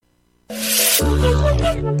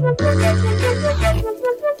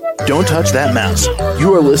Don't touch that mouse.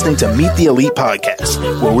 You are listening to Meet the Elite Podcast,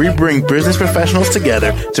 where we bring business professionals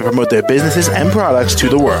together to promote their businesses and products to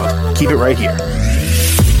the world. Keep it right here.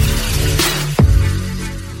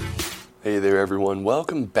 Hey there, everyone.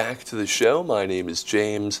 Welcome back to the show. My name is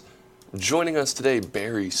James. Joining us today,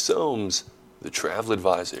 Barry Somes, the travel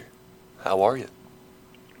advisor. How are you?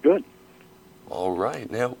 Good. All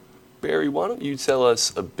right. Now, Barry, why don't you tell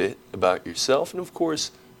us a bit about yourself and, of course,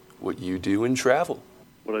 what you do in travel?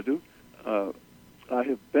 What I do? I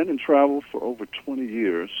have been in travel for over 20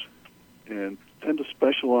 years and tend to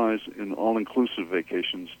specialize in all-inclusive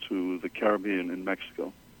vacations to the Caribbean and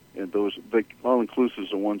Mexico. And those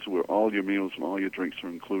all-inclusives are ones where all your meals and all your drinks are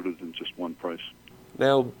included in just one price.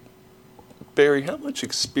 Now, Barry, how much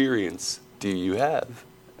experience do you have?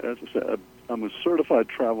 As I said, I'm a certified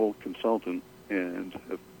travel consultant and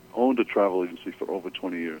have owned a travel agency for over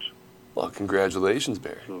 20 years. Well, congratulations,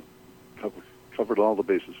 Barry. So, covered all the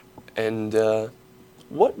bases. And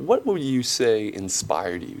what would you say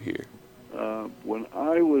inspired you here? When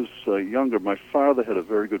I was younger, my father had a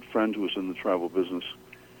very good friend who was in the travel business,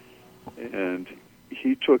 and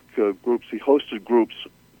he took groups. He hosted groups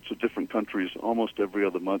to different countries almost every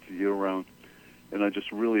other month, year-round, and I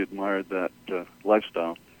just really admired that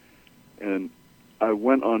lifestyle. And I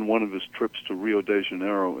went on one of his trips to Rio de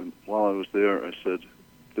Janeiro, and while I was there, I said,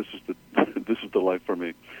 "This is the life for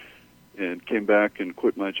me." And came back and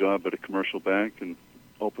quit my job at a commercial bank and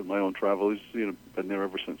opened my own travel agency, and I've been there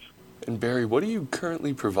ever since. And Barry, what do you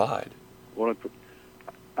currently provide?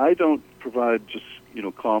 I don't provide just,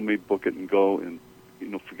 call me, book it, and go, and,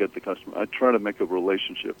 forget the customer. I try to make a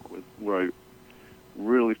relationship where I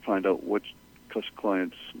really find out what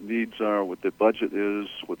clients' needs are, what their budget is,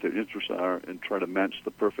 what their interests are, and try to match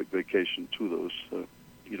the perfect vacation to those, to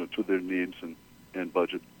their needs and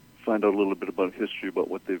budget. Find out a little bit about history, about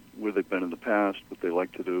where they've been in the past, what they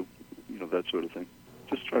like to do, that sort of thing.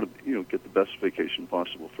 Just try to, get the best vacation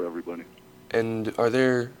possible for everybody. And are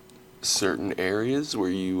there certain areas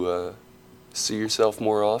where you see yourself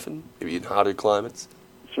more often, maybe in hotter climates?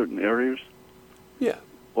 Certain areas? Yeah.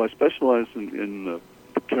 Well, I specialize in the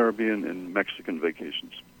Caribbean and Mexican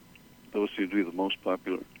vacations. Those seem to be the most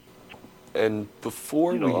popular. And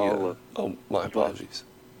before my apologies.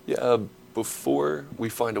 Yeah, before we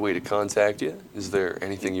find a way to contact you, is there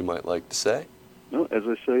anything you might like to say? No, as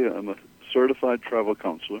I say, I'm a certified travel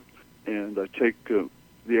counselor, and I take the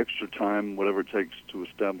extra time, whatever it takes, to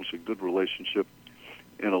establish a good relationship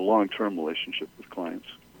and a long-term relationship with clients.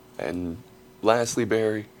 And lastly,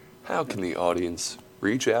 Barry, how can the audience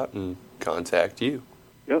reach out and contact you?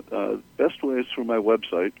 Yeah, best way is through my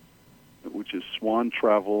website, which is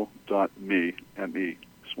swantravel.me, M-E,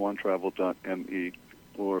 swantravel.me,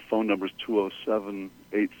 or phone number is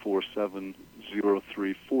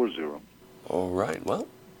 207-847-0340. All right. Well,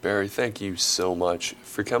 Barry, thank you so much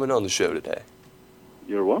for coming on the show today.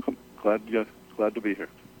 You're welcome. Glad to be here.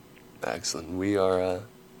 Excellent. We are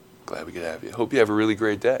glad we could have you. Hope you have a really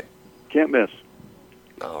great day. Can't miss.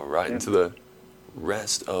 All right. And to the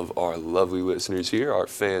rest of our lovely listeners here, our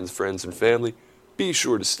fans, friends, and family, be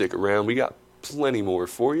sure to stick around. We got plenty more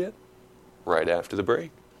for you right after the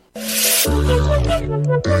break.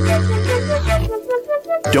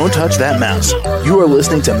 Don't touch that mouse. You are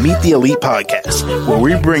listening to Meet the Elite Podcast, where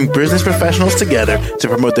we bring business professionals together to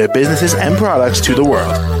promote their businesses and products to the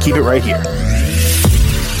world. Keep it right here.